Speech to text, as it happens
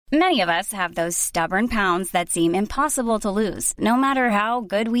Many of us have those stubborn pounds that seem impossible to lose, no matter how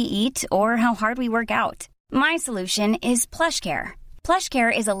good we eat or how hard we work out. My solution is PlushCare.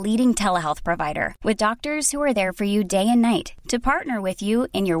 PlushCare is a leading telehealth provider with doctors who are there for you day and night to partner with you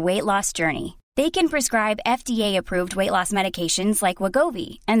in your weight loss journey. They can prescribe FDA-approved weight loss medications like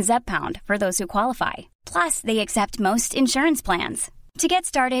Wegovy and Zepbound for those who qualify. Plus, they accept most insurance plans. To get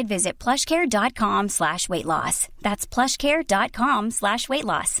started, visit plushcare.com/weightloss. That's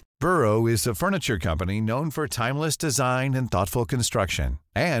plushcare.com/weightloss. Burrow is a furniture company known for timeless design and thoughtful construction,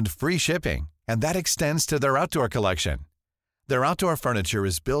 and free shipping, and that extends to their outdoor collection. Their outdoor furniture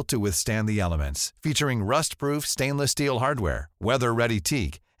is built to withstand the elements, featuring rust-proof stainless steel hardware, weather-ready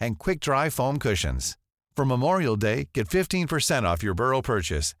teak, and quick-dry foam cushions. For Memorial Day, get 15% off your Burrow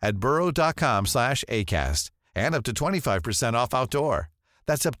purchase at burrow.com/acast, and up to 25% off outdoor.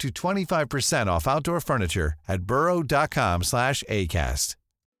 That's up to 25% off outdoor furniture at burrow.com/acast.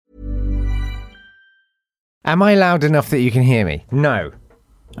 Am I loud enough that you can hear me? No.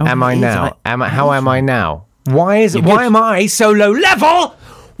 Oh, am I now? How am I now? Why Why am I so low level?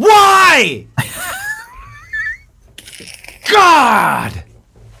 Why? God!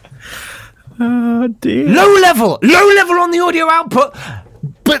 Oh, dear. Low level on the audio output,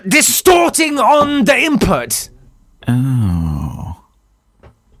 but distorting on the input. Oh.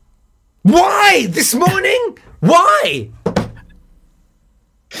 Why this morning? Why?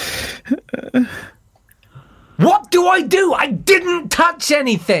 What do? I didn't touch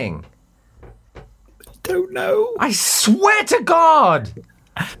anything. Don't know. I swear to God.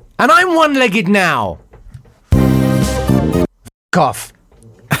 And I'm one-legged now. Cough.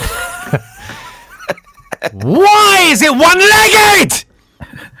 Why is it one-legged?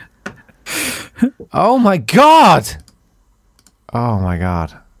 Oh my God. Oh my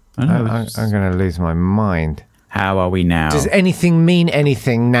God. I'm going to lose my mind. How are we now? Does anything mean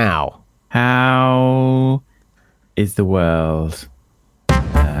anything now? How is the world?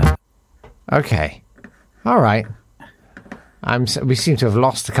 Okay. All right. We seem to have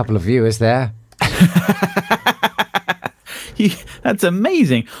lost a couple of viewers there. That's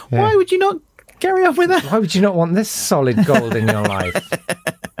amazing. Yeah. Why would you not carry on with that? Why would you not want this solid gold in your life?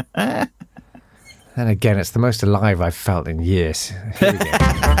 And again, it's the most alive I've felt in years. Here we go.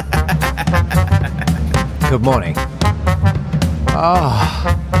 Good morning. Oh.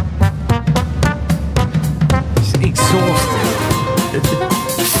 Just exhausted.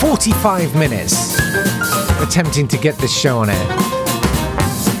 45 minutes attempting to get this show on air.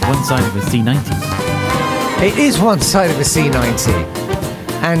 One side of a C90. It is one side of a C90.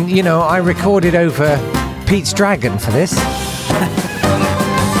 And, you know, I recorded over Pete's Dragon for this.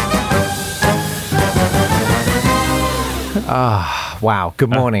 Wow. Good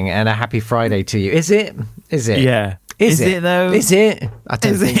morning and a happy Friday to you. Is it? Yeah. Is it though? Is it? I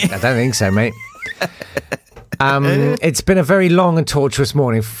don't think so, mate. It's been a very long and torturous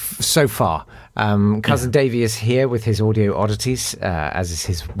morning so far. Cousin Davey is here with his audio oddities, as is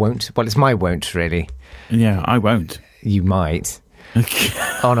his wont. Well, it's my wont, really. Yeah, I won't. You might.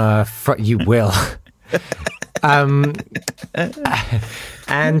 You will.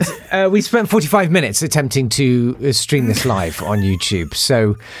 And we spent 45 minutes attempting to stream this live on YouTube.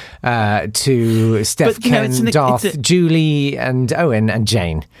 So to Steph, Ken, Darth, Julie, and Owen, and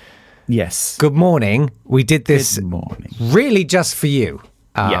Jane. Yes. Good morning. We did this really just for you.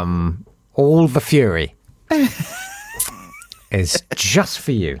 All the fury is just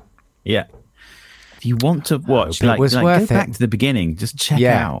for you. Yeah. If you want to watch, it was worth go back to the beginning. Just check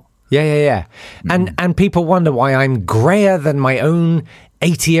out. Yeah. And people wonder why I'm greyer than my own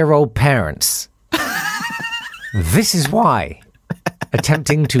 80-year-old parents. This is why.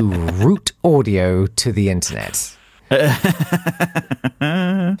 Attempting to route audio to the internet.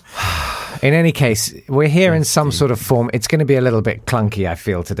 In any case, we're here in some sort of form. It's going to be a little bit clunky, I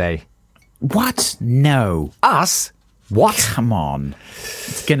feel, today. What? No. Us? What? Come on.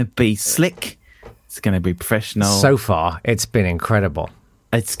 It's going to be slick. It's going to be professional. So far, it's been incredible.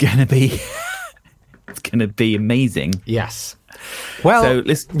 It's going to be... it's going to be amazing. Yes. Well, so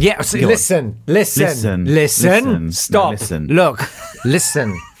listen. Stop. No, listen. Look.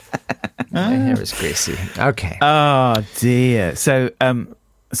 Listen. My hair is greasy. Okay. Oh dear. So I'm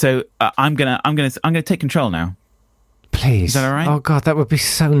gonna take control now. Please. Is that all right? Oh God, that would be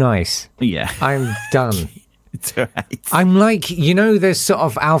so nice. Yeah. I'm done. It's all right. I'm like, you know, there's sort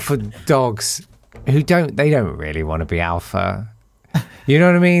of alpha dogs who don't really want to be alpha. You know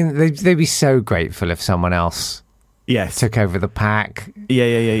what I mean? They'd be so grateful if someone else took over the pack.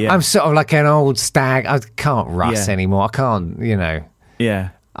 Yeah. I'm sort of like an old stag. I can't russ anymore. I can't, you know. Yeah.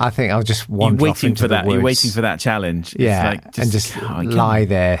 I think I'll just You're wander off waiting into for the that. woods. You're waiting for that challenge. Yeah, It's like, and just come lie on.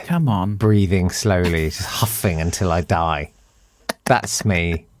 there, Come on. breathing slowly, just huffing until I die. That's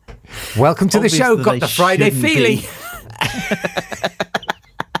me. Welcome to Obvious the show. that Got they the Friday shouldn't feeling. be.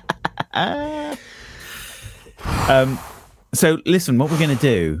 So listen, what we're going to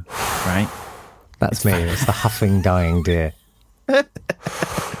do, right? That's me. It's the huffing, dying deer.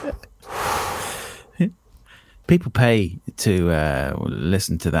 People pay to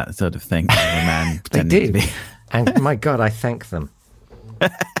listen to that sort of thing. A man They pretending do. to be. And my God, I thank them.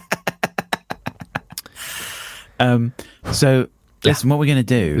 So listen, what we're going to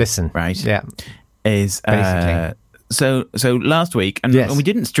do, Listen. right? Yeah. Is Basically. so last week, and, Yes. and we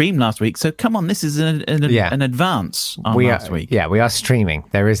didn't stream last week. So come on, this is an advance on last week. Yeah, we are streaming.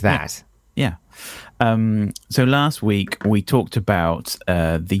 There is that. Yeah. So last week we talked about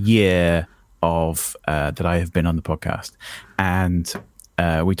the year of that I have been on the podcast, and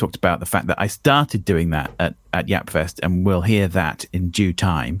we talked about the fact that I started doing that at Yapfest, and we'll hear that in due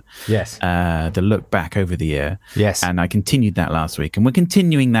time. Yes. The look back over the year. Yes. And I continued that last week, and we're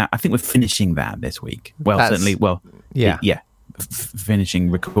continuing that. I think we're finishing that this week. Well, certainly. Well, yeah. Finishing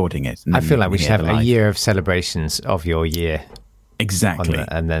recording it. And I then feel you like can we should hear have the a live. year of celebrations of your year. Exactly.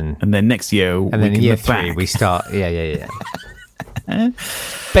 And then next year, and then we can year look 3 back. we start. Yeah.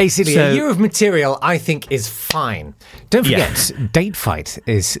 Basically, So- a year of material I think is fine. Don't forget, Date Fight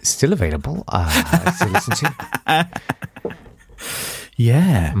is still available to listen to.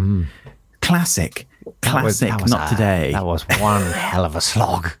 Yeah. Classic. That was Not today. That was one hell of a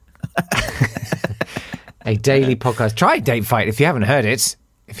slog. A daily podcast. Try Date Fight if you haven't heard it.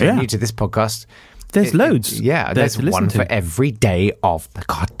 If you're Yeah. new to this podcast, There's loads. Yeah, there there's to listen one to. for every day of the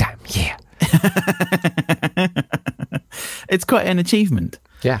goddamn year. It's quite an achievement.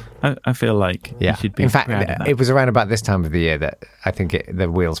 Yeah. I feel like Yeah. you should be In fact, proud of that. it was around about this time of the year that I think the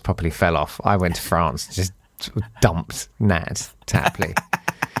wheels properly fell off. I went to France, just dumped Nat Tapley.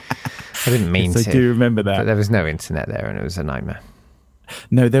 I didn't mean Yes, to. I do remember that. But there was no internet there, and it was a nightmare.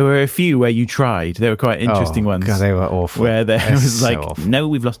 No, there were a few where you tried. There were quite interesting ones. God, they were awful. Where there They're was so like, awful. no,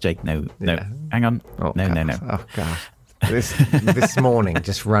 we've lost Jake. No, Yeah. hang on. Oh, no, God. no. Oh, God. This morning,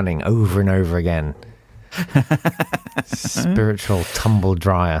 just running over and over again. Spiritual tumble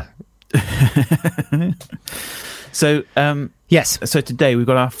dryer. So, Yes. so today we've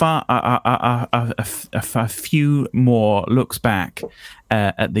got a few more looks back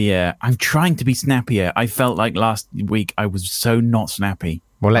at the year. I'm trying to be snappier. I felt like last week I was so not snappy.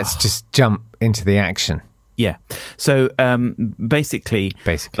 Well, let's just jump into the action. Yeah. So basically,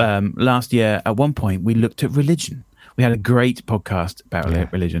 last year at one point we looked at religion. We had a great podcast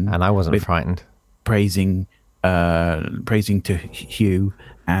about religion, And I wasn't with frightened. praising to Hugh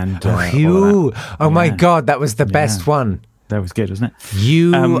and all Hugh. that. Oh, my Yeah. God. That was the best one. That was good, wasn't it?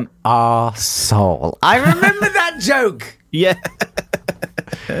 You are soul. I remember that joke. Yeah.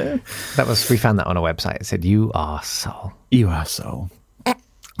 We found that on a website. It said, you are soul. You are soul.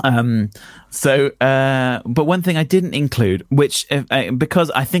 But one thing I didn't include,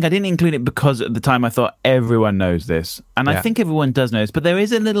 because I think I didn't include it because at the time I thought everyone knows this, and I think everyone does know this, but there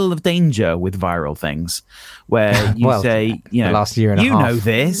is a little of danger with viral things where you say, you know, the last year and a half you know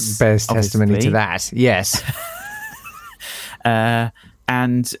this bears testimony to obviously. that. Yes.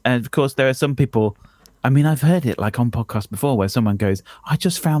 And of course, there are some people. I mean, I've heard it like on podcasts before where someone goes, I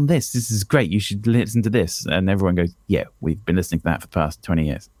just found this. This is great. You should listen to this. And everyone goes, yeah, we've been listening to that for the past 20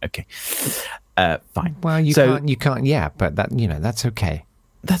 years. Okay. Fine. Well, you can't. Yeah, but that's okay.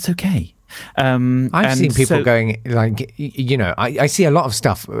 That's okay. I've seen people going like, I see a lot of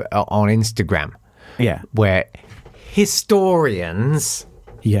stuff on Instagram. Yeah. Where historians,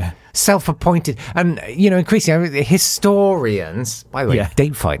 self-appointed, and increasingly historians. By the way,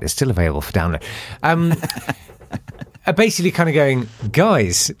 Date Fight is still available for download. Are basically kind of going,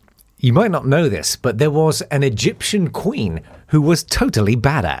 guys, you might not know this, but there was an Egyptian queen who was totally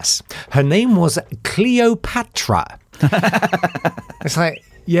badass. Her name was Cleopatra. It's like,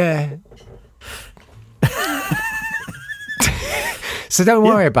 yeah. So don't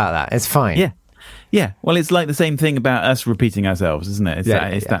worry about that. It's fine. Yeah. Yeah. Well, it's like the same thing about us repeating ourselves, isn't it?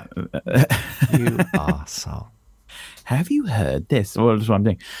 You are so. Have you heard this? Well, that's what I'm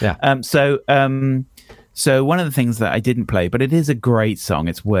doing. Yeah. So one of the things that I didn't play, but it is a great song.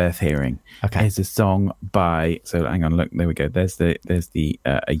 It's worth hearing. Okay. It's a song by. So hang on, look, there we go. There's the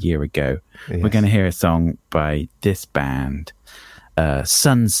a year ago. Yes. We're going to hear a song by this band,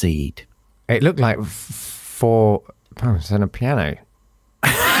 Sunseed. It looked like four poems on a piano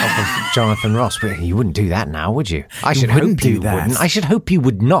off of Jonathan Ross, but you wouldn't do that now, would you? I should wouldn't hope you do that. wouldn't. I should hope you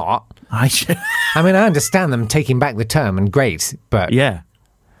would not. I should. I mean, I understand them taking back the term, and great, but Yeah.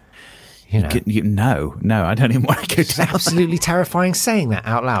 You know. No, I don't even want to go It's down. absolutely terrifying saying that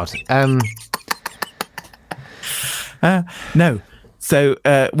out loud. No. So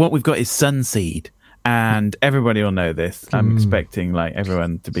what we've got is Sunseed, and everybody will know this. I'm expecting like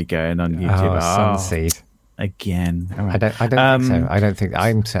everyone to be going on YouTube. Sunseed. Again. All right. I don't think so.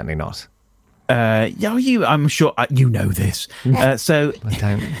 I'm certainly not. I'm sure you know this. So I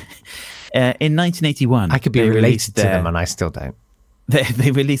don't. In 1981, I could be they related released to them, and I still don't.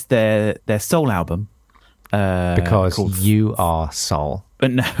 They released their soul album Because you are soul.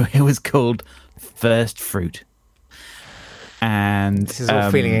 but no, it was called First Fruit. And This is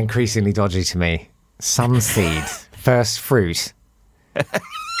all feeling increasingly dodgy to me. Sunseed, first fruit.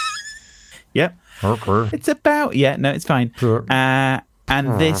 Yep. Okay. It's about, it's fine. Sure. And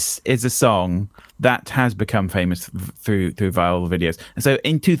this is a song that has become famous through viral videos. And so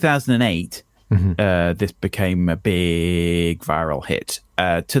in 2008, this became a big viral hit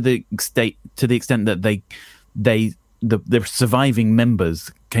to the extent that the surviving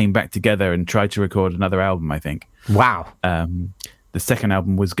members came back together and tried to record another album, I think. Wow. The second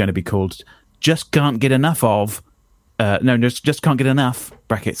album was going to be called Just Can't Get Enough of... Just Can't Get Enough,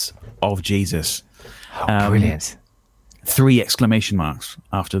 brackets, of Jesus. Brilliant. 3 exclamation marks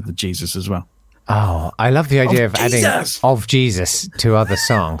after the Jesus as well. Oh, I love the idea of adding Jesus! of Jesus to other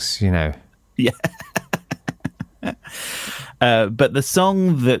songs, you know. Yeah. But the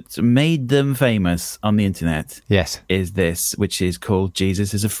song that made them famous on the internet Yes. is this, which is called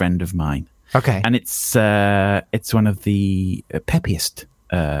Jesus is a Friend of Mine. Okay. And it's one of the peppiest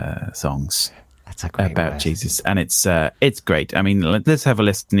songs That's a great about word. Jesus. And it's great. I mean, let's have a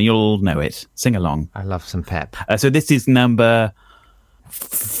listen. You'll know it. Sing along. I love some pep. So this is number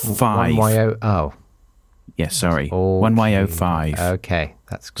 5. 1YO. Oh. Yeah, sorry. Okay. 1YO5. Okay,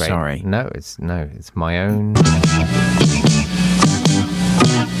 that's great. Sorry. No, it's my own.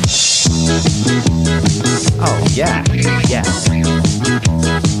 Oh yeah. Yeah.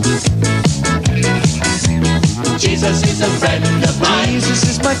 Jesus is a friend of mine. Jesus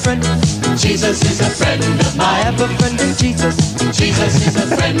is my friend. Jesus is a friend of I mine. have a friend in Jesus. Jesus is a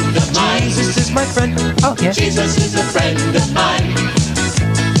friend of mine. Jesus is my friend. Oh yeah. Jesus is a friend of mine.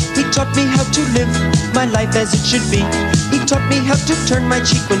 He taught me how to live my life as it should be. He taught me how to turn my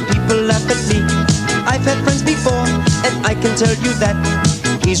cheek when people laugh at me. I've had friends before, and I can tell you that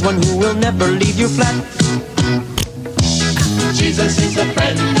he's one who will never leave you flat. Jesus is a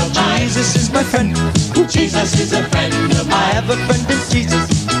friend of mine. Jesus is my friend. Jesus is a friend of I mine. have a friend in Jesus.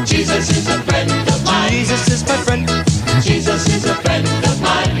 Jesus is a friend of mine. Jesus is my friend. Jesus is a friend of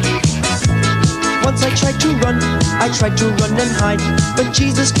mine. Once I tried to run and hide, but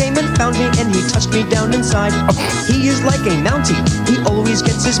Jesus came and found me, and he touched me down inside. He is like a Mountie, he always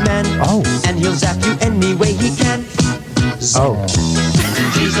gets his man. Oh. And he'll zap you any way he can. Oh.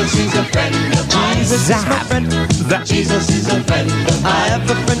 Jesus is a friend of mine. Jesus is my Zap. friend. Jesus is a friend of I mine. have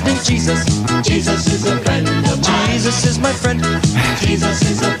a friend in Jesus. Jesus is a friend of mine. Jesus is my friend. Jesus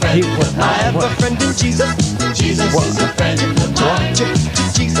is a friend of I have mine. a friend in Jesus. Jesus is a friend of mine.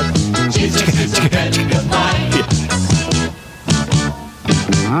 Jesus. Jesus is a friend of mine.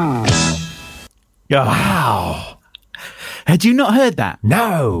 Wow. Had you not heard that?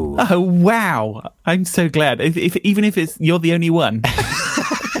 No. Oh, wow. I'm so glad. Even if you're the only one.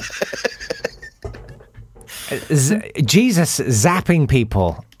 Jesus zapping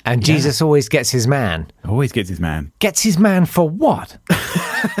people, and Jesus always gets his man. Always gets his man. Gets his man for what?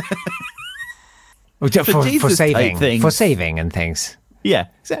 for Jesus type saving. things. For saving and things. Yeah,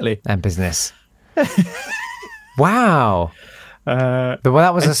 exactly. And business. Wow. But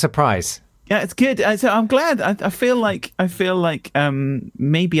that was a surprise. Yeah, it's good. So I'm glad. I feel like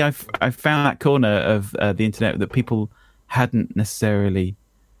maybe I've found that corner of the internet that people hadn't necessarily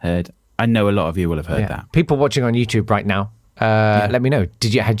heard. I know a lot of you will have heard that. People watching on YouTube right now, let me know.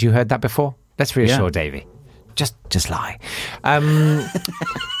 Had you heard that before? Let's reassure Yeah. Davey. Just lie.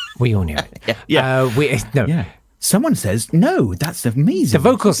 We all knew it. Yeah. No. Yeah. Someone says, no, that's amazing. The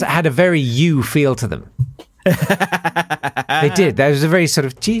vocals had a very you feel to them. They did. There was a very sort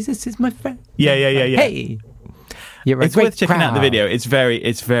of Jesus is my friend. Yeah. Hey, you're a It's great worth checking out the crowd. video. It's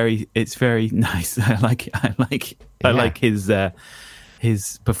very nice. I like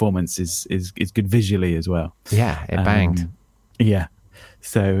his performance is good visually as well. Yeah, it banged. Yeah.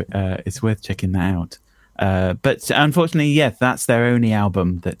 So it's worth checking that out. But unfortunately, that's their only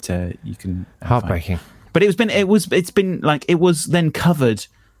album that you can find. Heartbreaking. But it was then covered.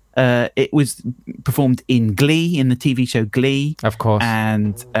 It was performed in Glee, in the TV show Glee, Of course.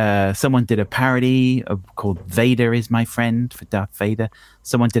 and someone did a parody called "Vader Is My Friend" for Darth Vader.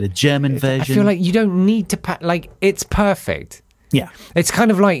 Someone did a German version. I feel like you don't need to it's perfect. Yeah. It's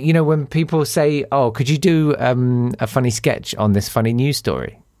kind of like, when people say, oh, could you do a funny sketch on this funny news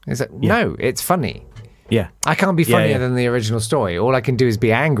story? It's like, no, it's funny. Yeah. I can't be funnier yeah. than the original story. All I can do is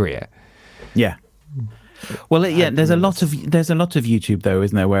be angrier. Yeah. Well, there's a lot of YouTube though,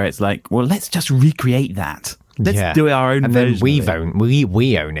 isn't there, where it's like, well, let's just recreate that. Let's do our own and version. then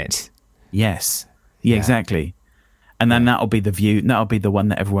we own it. Yes. Yeah, exactly. And then that'll be the view. That'll be the one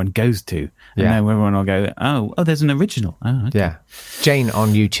that everyone goes to, and then everyone will go, "Oh, there's an original." Oh, okay. Yeah. Jane on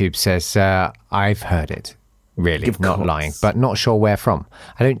YouTube says, "I've heard it. Really, Of not course. lying, but not sure where from.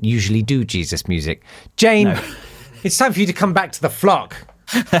 I don't usually do Jesus music." Jane, it's time for you to come back to the flock.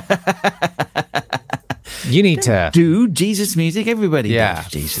 You need to do Jesus music. Everybody, does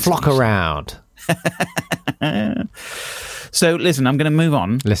Jesus flock music. around. So listen, I'm going to move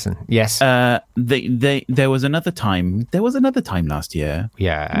on. Listen, yes. There was another time. There was another time last year.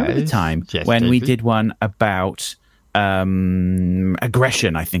 Another time when we did one about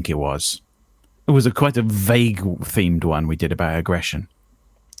aggression. I think it was. It was quite a vague themed one we did about aggression.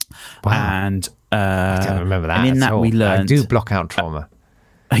 Wow. And I don't remember that. And in at that all. we learned. I do block out trauma.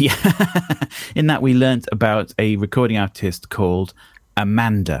 Yeah. In that we learnt about a recording artist called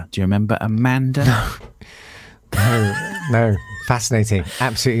Amanda. Do you remember Amanda? No. Fascinating.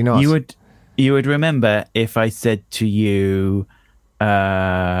 Absolutely not. You would remember if I said to you,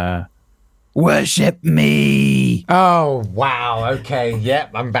 worship me. Oh, wow. Okay.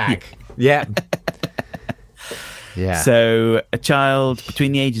 Yep, I'm back. Yep. Yeah. So a child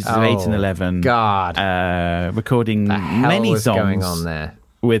between the ages of 8 and 11. God. Recording The hell many was songs going on there?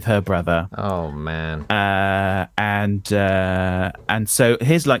 with her brother. Oh, man. And so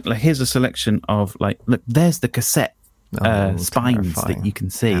here's a selection of look, there's the cassette spines terrifying. that you can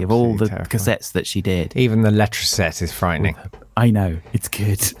see of Absolutely all the terrifying. cassettes that she did. Even the letraset is frightening. I know, it's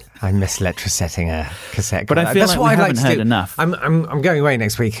good. I miss letrasetting a cassette. But I cover. feel That's like what we I'd haven't like to heard do. enough. I'm going away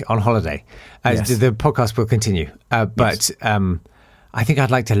next week on holiday. Yes. The podcast will continue. But I think I'd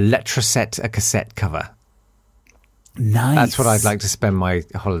like to letraset a cassette cover. Nice. That's what I'd like to spend my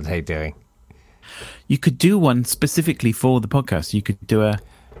holiday doing. You could do one specifically for the podcast. You could do a.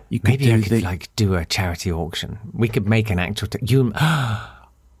 You could Maybe do I could do a charity auction. We could make an actual.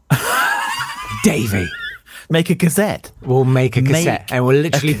 Davey, make a cassette. we'll make a cassette, and it will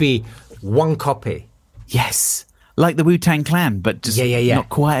literally be one copy. Yes, like the Wu-Tang Clan, but just not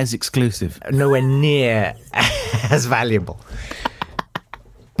quite as exclusive. Nowhere near as valuable.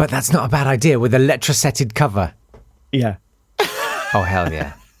 But that's not a bad idea with a letrasetted cover. Yeah. Oh, hell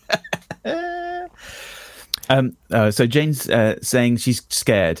yeah. So Jane's saying she's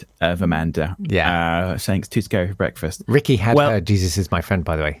scared of Amanda. Yeah. Saying it's too scary for breakfast. Ricky had heard Jesus is my friend,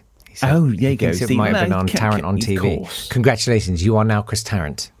 by the way. He said, Oh, there you go. thinks it See, might have been well, on Tarrant on of TV. course. Congratulations, you are now Chris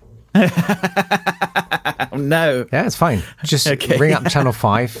Tarrant. Oh, no. Yeah, it's fine. Just Okay. ring up Channel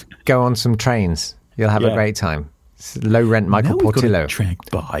 5, go on some trains. You'll have a Yeah. great time. It's low rent Michael Now we've got a Portillo. track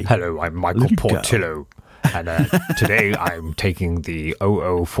by. Hello, I'm Michael Luca. Portillo. And today I'm taking the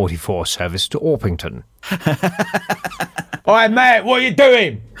 0044 service to Orpington. All right, mate, what are you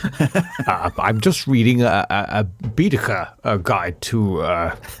doing? I'm just reading a Baedeker guide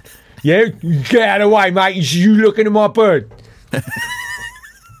to... Yeah, get out of the way, mate. You looking at my bird?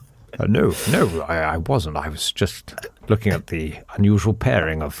 No, I wasn't. I was just looking at the unusual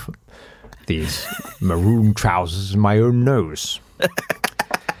pairing of these maroon trousers and my own nose.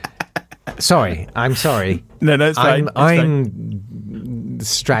 Sorry, I'm sorry. No, it's fine. I'm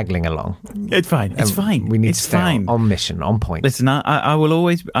straggling along. It's fine. It's fine. We need it's to stay fine. on mission, on point. Listen, I will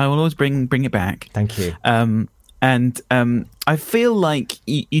always bring it back. Thank you. And I feel like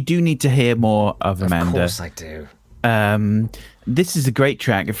you do need to hear more of Amanda. Of course I do. This is a great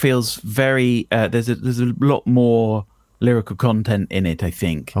track. It feels very. There's a lot more lyrical content in it, I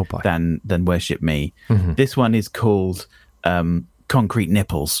think, Oh, boy. than Worship Me. This one is called Concrete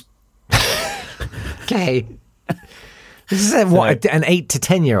Nipples. Okay. This is an 8 to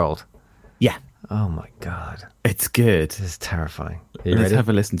 10-year-old. Yeah, Oh my God, it's good. this is terrifying. Are you Let's ready? have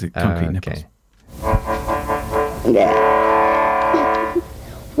a listen to Concrete Okay. Nipples.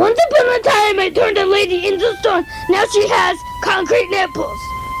 Once upon a time, I turned a lady into stone. Now she has concrete nipples.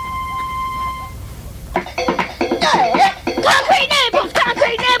 Concrete nipples,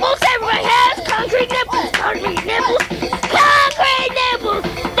 concrete nipples. Everyone has concrete nipples, concrete nipples, concrete nipples.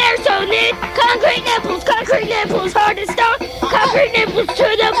 They're so neat. Concrete nipples, hard as stone. Concrete nipples to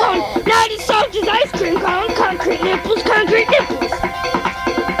the bone. Not as soft as ice cream cone. Concrete nipples, concrete nipples.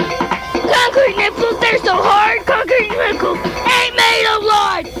 Concrete nipples, they're so hard. Concrete nipples ain't made of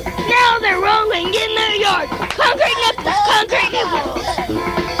lard. Now they're rolling in the yard. Concrete nipples, concrete nipples.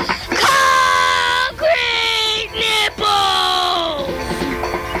 Concrete nipples!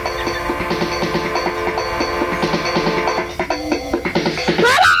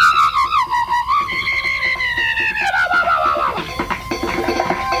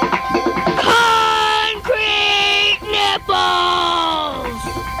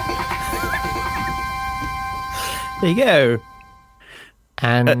 There you go.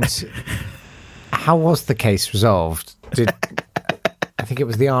 And how was the case resolved? I think it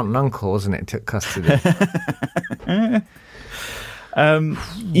was the aunt and uncle, wasn't it, took custody?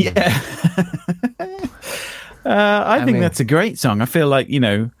 Yeah. I think mean- that's a great song. I feel like,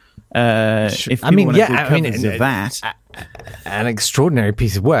 if I people mean, want yeah, to do I mean, covers of that. An extraordinary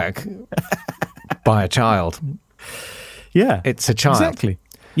piece of work by a child. Yeah. It's a child. Exactly.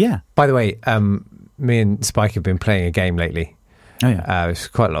 Yeah. By the way, me and Spike have been playing a game lately. Oh, yeah. It was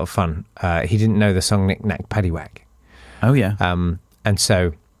quite a lot of fun. He didn't know the song Knick Knack Paddywhack. Oh, yeah. And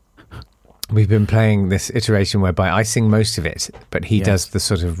so we've been playing this iteration whereby I sing most of it, but he does the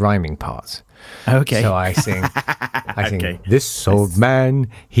sort of rhyming parts. Okay. So I sing, Okay. this old man,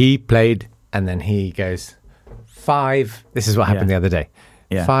 he played, and then he goes, 5. This is what happened the other day.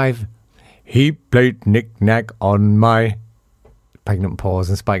 Yeah. 5, he played knick-knack on my pregnant pause,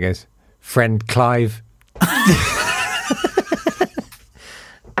 and Spike goes, friend Clive. I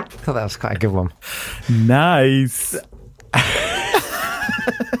thought that was quite a good one. Nice.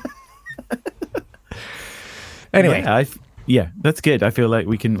 Anyway, Yeah, that's good. I feel like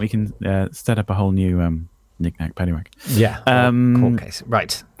we can set up a whole new Knick Knack Paddywhack. yeah, court case.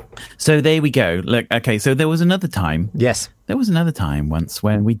 Right. So there we go. Look, okay. So there was another time. Yes. There was another time once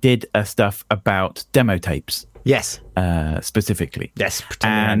when we did stuff about demo tapes. Yes. Specifically. Yes.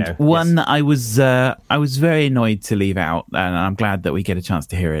 Pretending I And know. one that I was very annoyed to leave out, and I'm glad that we get a chance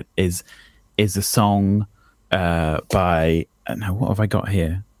to hear it, is a song by no, what have I got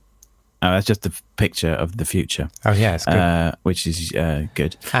here? Oh, that's just a picture of the future. Oh, yeah, it's good. Which is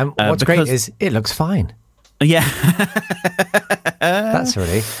good. And what's great is it looks fine. Yeah, That's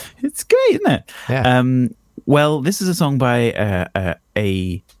really... it's great, isn't it? Yeah. Well, this is a song by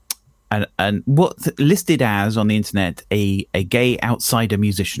what's listed as on the internet a gay outsider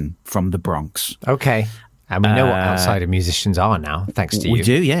musician from the Bronx. Okay. And we know what outsider musicians are now, thanks to you. We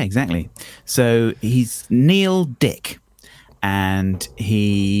do, yeah, exactly. So he's Neil Dick, and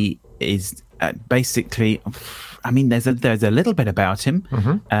he is basically, I mean, there's a little bit about him.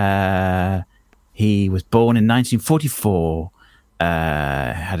 Mm-hmm. He was born in 1944.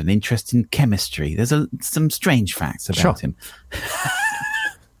 Had an interest in chemistry. There's some strange facts about him.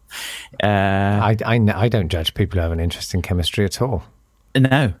 I don't judge people who have an interest in chemistry at all.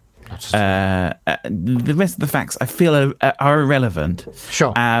 No. The rest of the facts I feel are irrelevant.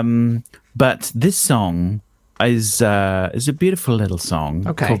 Sure. But this song is a beautiful little song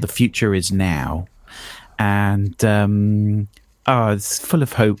called "The Future Is Now," and it's full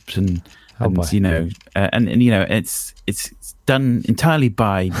of hope and it's done entirely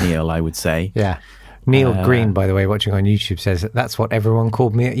by Neil, I would say. Yeah. Neil Green, by the way, watching on YouTube, says that's what everyone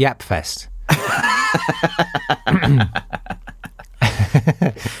called me at Yap Fest.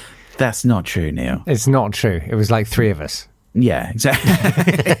 That's not true, Neil. It's not true. It was like 3 of us. Yeah,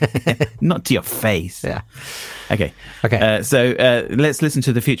 exactly. Not to your face. Yeah. Okay. Okay. So let's listen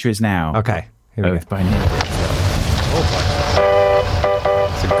to "The Future Is Now." Okay. Here we Both go. by Neil.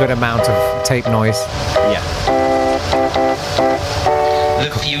 It's a good amount of tape noise. Yeah. The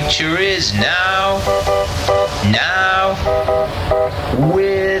future is now,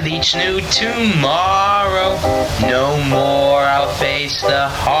 with each new tomorrow. No more I'll face the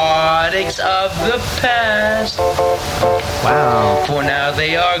heartaches of the past. Wow. For now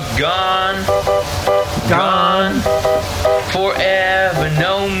they are gone, forever,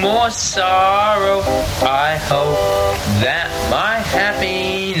 no more sorrow. I hope that my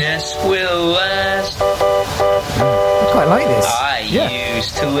happiness will last. I quite like this. I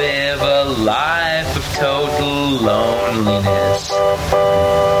used to live a life of total loneliness,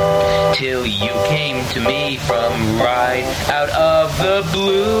 till you came to me from right out of the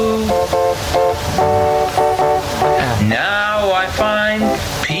blue. Now I find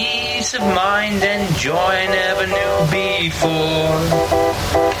peace of mind and joy never knew before.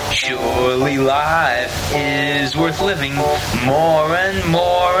 Surely life is worth living more and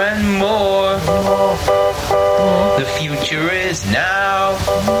more and more. The future is now,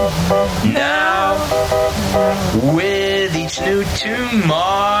 with each new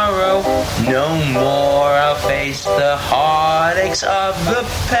tomorrow. No more I'll face the heartaches of the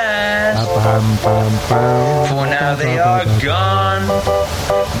past. For now they are gone,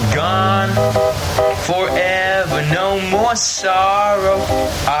 forever, no more sorrow.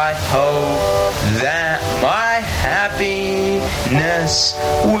 I hope that my happiness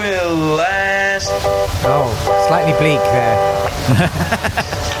will last. Oh, slightly bleak there.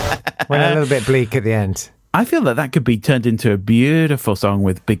 Went a little bit bleak at the end. I feel that could be turned into a beautiful song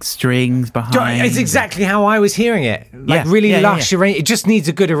with big strings behind. It's exactly how I was hearing it. Like really lush. It just needs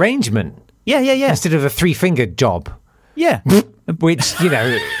a good arrangement. Yeah. Instead of a 3-fingered job, Yeah. which,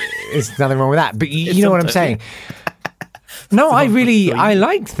 is nothing wrong with that. But you know what I'm saying? No, I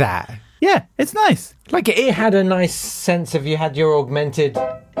liked that. Yeah, it's nice. Like, it had a nice sense of you had your augmented...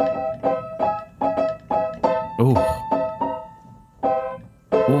 Ooh.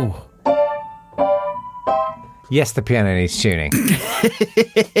 Yes, the piano needs tuning.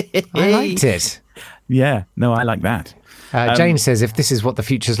 I liked it. Yeah, no, I like that. Jane says, if this is what the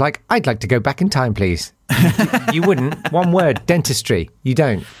future's like, I'd like to go back in time, please. You wouldn't. One word, dentistry. You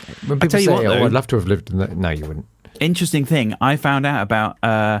don't. When people tell you say, what, though, I'd love to have lived in that. No, you wouldn't. Interesting thing, I found out about,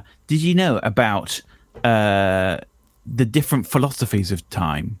 did you know about the different philosophies of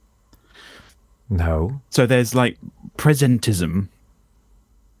time? No. So there's like presentism,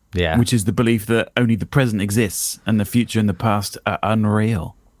 Yeah. which is the belief that only the present exists and the future and the past are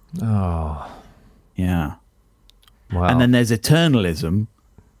unreal. Oh. Yeah. Wow. And then there's eternalism,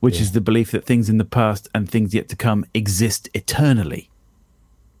 which is the belief that things in the past and things yet to come exist eternally.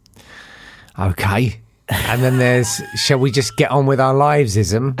 Okay. And then there's, shall we just get on with our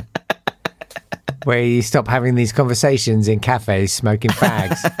lives-ism? Where you stop having these conversations in cafes smoking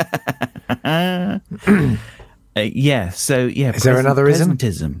fags. Yeah, so yeah. Is there another ism?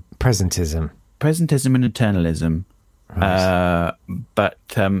 Presentism. Presentism. And eternalism. Right. But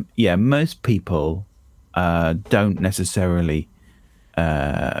most people don't necessarily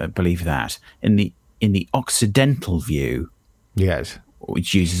believe that. In the Occidental view, Yes.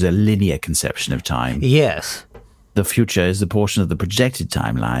 which uses a linear conception of time, Yes. the future is the portion of the projected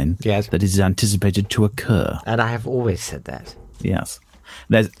timeline Yes. that is anticipated to occur. And I have always said that. Yes.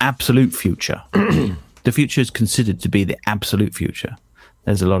 There's absolute future. The future is considered to be the absolute future.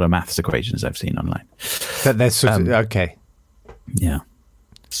 There's a lot of maths equations I've seen online. But there's sort of, okay. Yeah.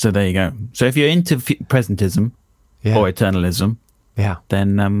 So there you go. So if you're into presentism Yeah. or eternalism, Yeah.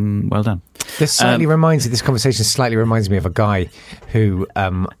 then well done. This conversation slightly reminds me of a guy who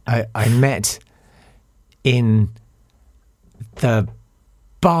I met in the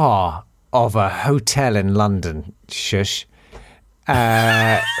bar of a hotel in London. Shush.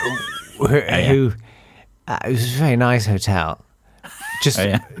 It was a very nice hotel,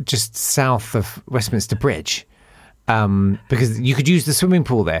 just south of Westminster Bridge. Because you could use the swimming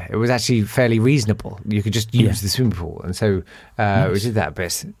pool there. It was actually fairly reasonable. You could just use the swimming pool. And so we did that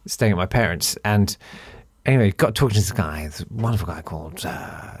bit, staying at my parents'. And anyway, got talking to this guy, this wonderful guy called,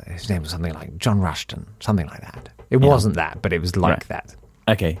 his name was something like John Rushton, something like that. It wasn't that, but it was like that.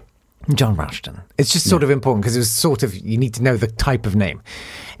 Okay. John Rushton. It's just sort of important because it was sort of, you need to know the type of name.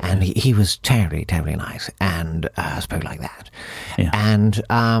 And he was terribly, terribly nice and spoke like that. Yeah. And,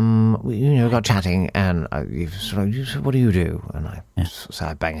 we got chatting and he said, what do you do? And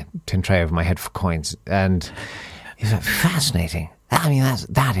I bang a tin tray over my head for coins. And he's like, fascinating. I mean,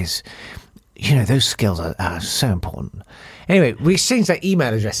 that is, those skills are so important. Anyway, we exchanged our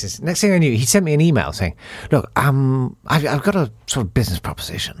email addresses. Next thing I knew, he sent me an email saying, look, I've got a sort of business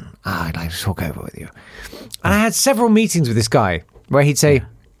proposition I'd like to talk over with you. And I had several meetings with this guy where he'd say,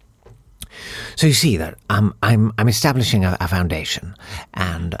 so you see that I'm establishing a foundation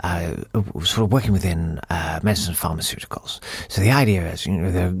and sort of working within medicine and pharmaceuticals. So the idea is,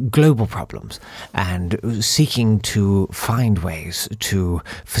 there are global problems and seeking to find ways to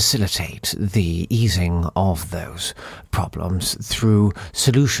facilitate the easing of those problems through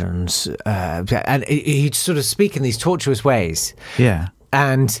solutions. And he'd sort of speak in these tortuous ways. Yeah.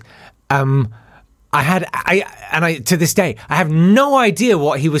 And I to this day, I have no idea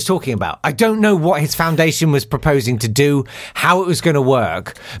what he was talking about. I don't know what his foundation was proposing to do, how it was going to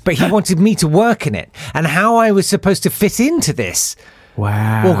work, but he wanted me to work in it and how I was supposed to fit into this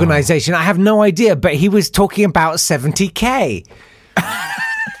organization. I have no idea, but he was talking about 70K.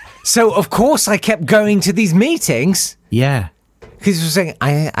 So, of course, I kept going to these meetings. Yeah. Because he was saying,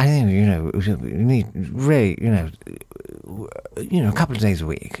 I think, you need really, a couple of days a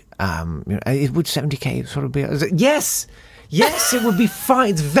week. It would 70K sort of be? I was like, yes, it would be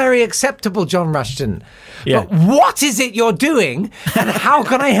fine. It's very acceptable, John Rushton. Yeah. But what is it you're doing, and how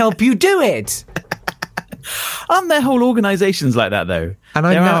can I help you do it? Aren't there whole organisations like that though? And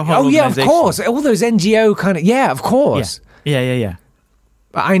I know. Oh yeah, of course. All those NGO kind of. Yeah, of course. Yeah.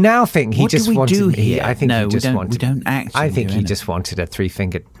 But I now think he What just do we wanted. do here? I think No, he we just don't- wanted. we don't actually I think do he anything. just wanted a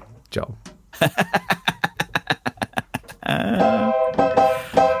 3-fingered job.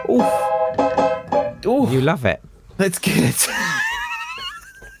 You love it. That's good.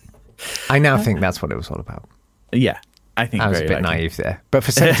 I now think that's what it was all about. Yeah, I think I was a very bit likely. naive there. But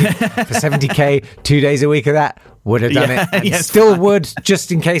for 70K, 2 days a week of that, would have done Yeah, it. And yeah, it's still would,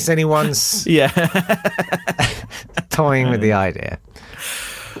 just in case anyone's Yeah. toying with the idea.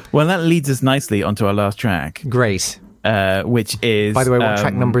 Well, that leads us nicely onto our last track, Great. which is... By the way, what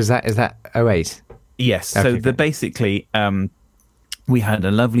track number is that? Is that 08? Yes. Okay, So good. basically, we had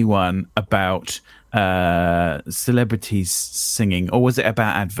a lovely one about celebrities singing, or was it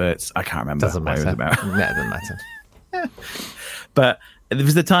about adverts? I can't remember. Doesn't what it matter. was about. No, it doesn't matter. But there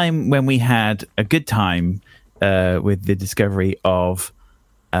was a time when we had a good time with the discovery of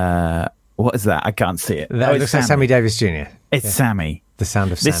what is that? I can't see it. That it's looks like Sammy Davis Jr. It's Sammy. The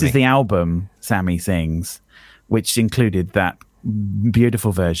Sound of Sammy. This is the album Sammy Sings, which included that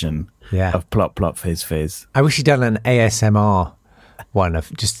beautiful version Yeah. of Plop Plop Fizz Fizz. I wish he'd done an ASMR one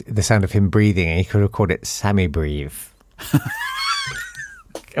of just the sound of him breathing, and he could have called it Sammy Breathe.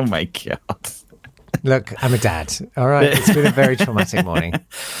 Oh my God. Look, I'm a dad. All right. It's been a very traumatic morning.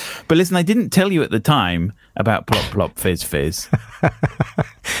 But listen, I didn't tell you at the time about Plop Plop Fizz Fizz.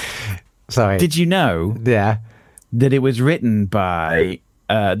 Sorry. Did you know Yeah. that it was written by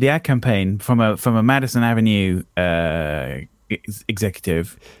the ad campaign from a Madison Avenue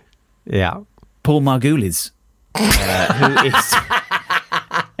executive, Yeah. Paul Margulies, who is...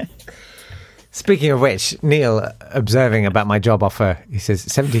 Speaking of which, Neil, observing about my job offer, he says,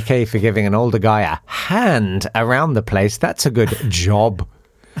 70K for giving an older guy a hand around the place. That's a good job.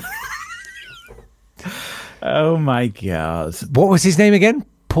 Oh my God. What was his name again?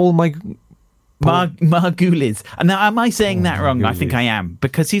 Paul Margulies. Now, am I saying that wrong? I think I am,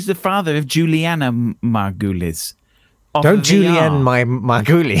 because he's the father of Juliana Margulies. of Don't VR. Julianne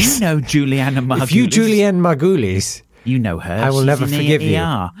Margulies. You know Juliana Margulies. If you Julianne Margulies, you know her. I will She's never in forgive you.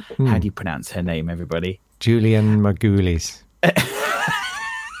 ER. How do you pronounce her name, everybody? Julianne Margulies.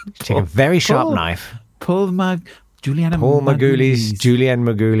 Take a very sharp knife. Juliana Paul Margulies, Julianne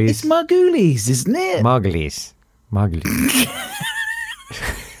Margulies. It's Margulies, isn't it? Margulies.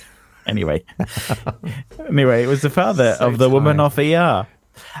 Anyway, it was the father So of the woman tired. off ER.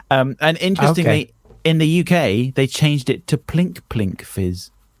 And interestingly, in the UK, they changed it to Plink Plink Fizz.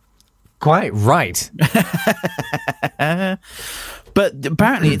 Quite right. But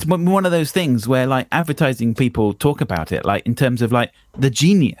apparently, it's one of those things where, like, advertising people talk about it, like in terms of like the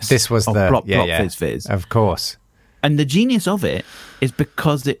genius. This was of the Plop Plop Fizz Fizz, Of course. and the genius of it is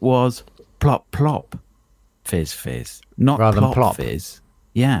because it was Plop Plop Fizz Fizz, not Rather than Plop Plop. Fizz.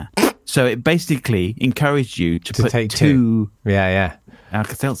 Yeah. So it basically encouraged you to put take two Yeah.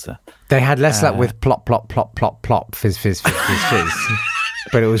 Alka-Seltzer. They had less luck with plop, plop, plop, plop, plop, fizz, fizz, fizz, fizz, fizz.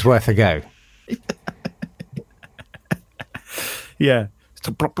 But it was worth a go. Yeah.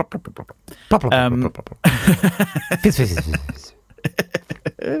 So plop, plop, plop, plop, plop. Plop, plop, plop, plop, plop, plop. Fizz, fizz, fizz,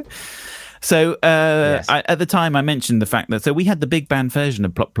 fizz. So Yes. at the time, I mentioned the fact that we had the big band version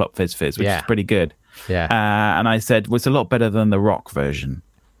of Plop Plop Fizz Fizz, which Yeah. is pretty good. Yeah. And I said, well, it's a lot better than the rock version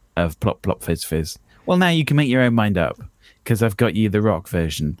of Plop Plop Fizz Fizz. Well, now you can make your own mind up, because I've got you the rock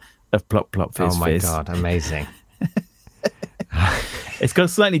version of Plop Plop Fizz Oh my Fizz. God, amazing. It's got a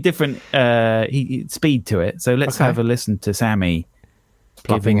slightly different speed to it. So let's Okay. have a listen to Sammy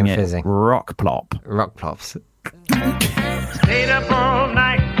Plopping giving and it fizzing. rock plop. Rock plops. Stayed up all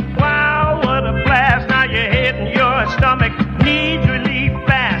night. Wow, what a blast. Now you're hitting your stomach. Needs relief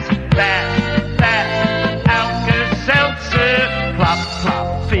fast, fast, fast. Alka-Seltzer. Plop,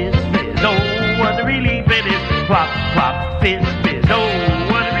 plop, fizz, fizz. Oh, what a relief it is. Plop, plop, fizz, fizz. Oh,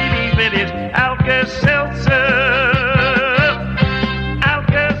 what a relief it is. Alka-Seltzer.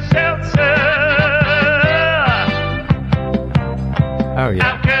 Alka-Seltzer. Oh,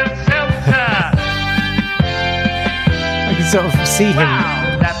 yeah. Alka-Seltzer. I can sort of see him.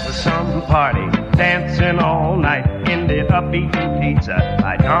 Wow, that was some party, dancing all night, ended up eating pizza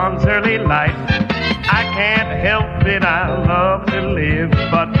by dawn's early light. I can't help it, I love to live,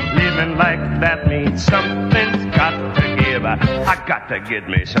 but living like that means something's got to give. I got to get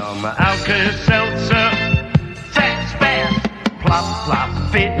me some Alka-Seltzer, fast, fast, plop,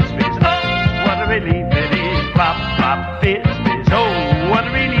 plop, fizz, fizz. Oh, what a relief it is, plop, plop, fizz, fizz. Oh, what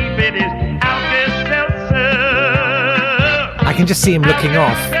a relief it is, Alka-Seltzer. I can just see him looking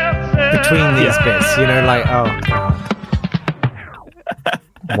off between these bits, you know, like, oh, God.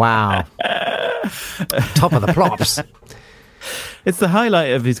 Wow. Top of the plops. It's the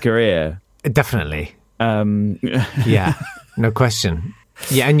highlight of his career. Definitely. Um, Yeah, no question.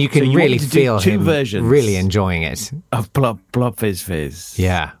 Yeah, and you can So you really wanted to do feel two him versions. really enjoying it. of Plop Plop Fizz Fizz.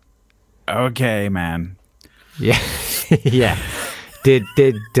 Yeah. Okay, man. Yeah. Yeah. Did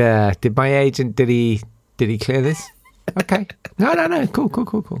my agent, did he clear this? Okay. No. Cool.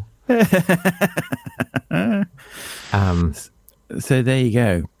 So there you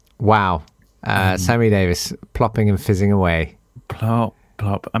go. Wow. Sammy Davis plopping and fizzing away. Plop,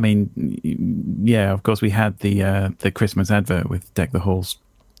 plop. I mean, yeah, of course we had the Christmas advert with Deck the Halls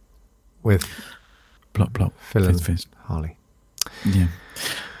with Plop, plop. Phil and Fizz, fizz. Harley. Yeah.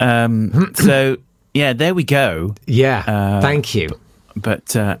 So, yeah, there we go. Yeah, thank you.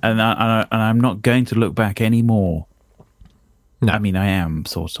 But and I'm not going to look back anymore. No. I mean, I am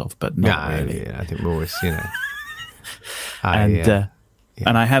sort of, but not really. I think we're always,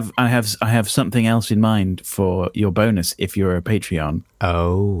 And I have something else in mind for your bonus if you're a Patreon.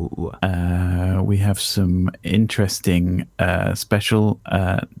 Oh, we have some interesting special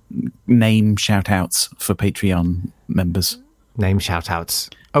name shout-outs for Patreon members. Name shout-outs.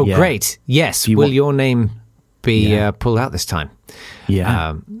 Oh, Yeah. great. Yes. Will your name be pulled out this time?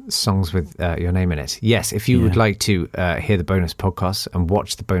 Yeah. Songs with your name in it. Yes. If you would like to hear the bonus podcasts and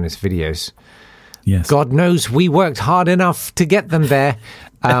watch the bonus videos, yes. God knows we worked hard enough to get them there.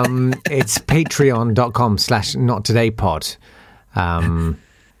 It's patreon.com/nottodaypod.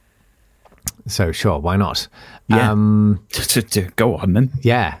 So sure, why not? Yeah. Go on then.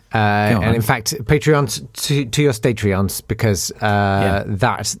 Yeah. And in fact, Patreons to your Statreons, because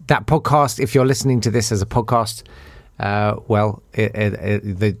that podcast, if you're listening to this as a podcast, the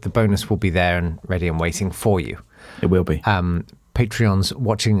bonus will be there and ready and waiting for you. It will be. Patreons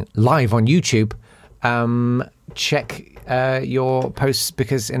watching live on YouTube, check your posts,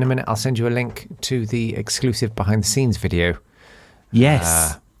 because in a minute I'll send you a link to the exclusive behind the scenes video.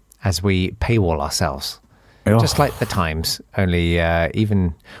 Yes. As we paywall ourselves. Oh. Just like the Times, only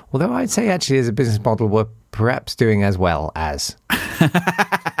although I'd say actually as a business model we're perhaps doing as well as.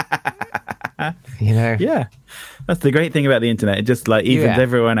 Yeah. That's the great thing about the internet. It just evens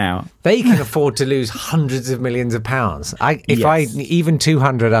everyone out. They can afford to lose hundreds of millions of pounds. If I even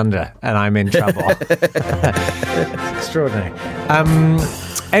 200 under, and I'm in trouble. It's extraordinary.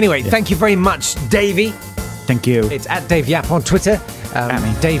 Anyway, thank you very much, Davey. Thank you. It's at Dave Yap on Twitter.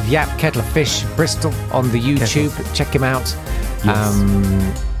 Dave Yap, Kettle of Fish, Bristol on the YouTube. Check him out. Yes.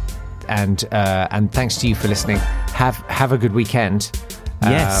 And thanks to you for listening. Have a good weekend.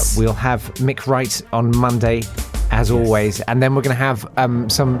 Yes. We'll have Mick Wright on Monday, as always, and then we're going to have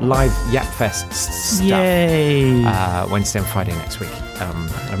some live Yap Fest stuff. Yay! Wednesday and Friday next week. I'm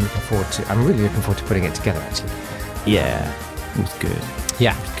really looking forward to putting it together. Actually. Yeah. It was good.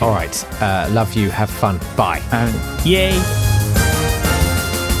 Yeah. All right. Love you. Have fun. Bye. Yay!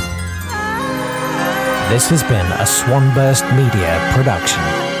 This has been a Swanburst Media production.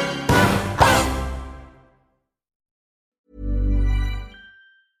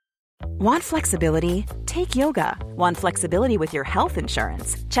 Want flexibility? Take yoga. Want flexibility with your health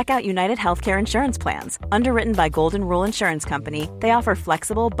insurance? Check out United Healthcare Insurance Plans. Underwritten by Golden Rule Insurance Company, they offer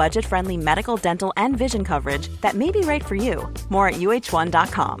flexible, budget-friendly medical, dental, and vision coverage that may be right for you. More at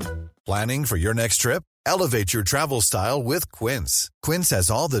uh1.com. Planning for your next trip? Elevate your travel style with Quince. Quince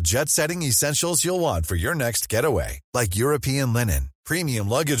has all the jet-setting essentials you'll want for your next getaway, like European linen, premium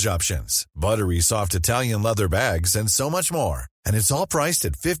luggage options, buttery soft Italian leather bags, and so much more. And it's all priced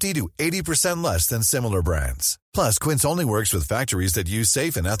at 50 to 80% less than similar brands. Plus, Quince only works with factories that use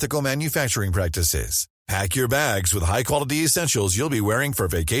safe and ethical manufacturing practices. Pack your bags with high-quality essentials you'll be wearing for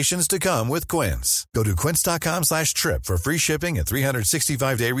vacations to come with Quince. Go to quince.com/trip for free shipping and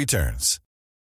 365-day returns.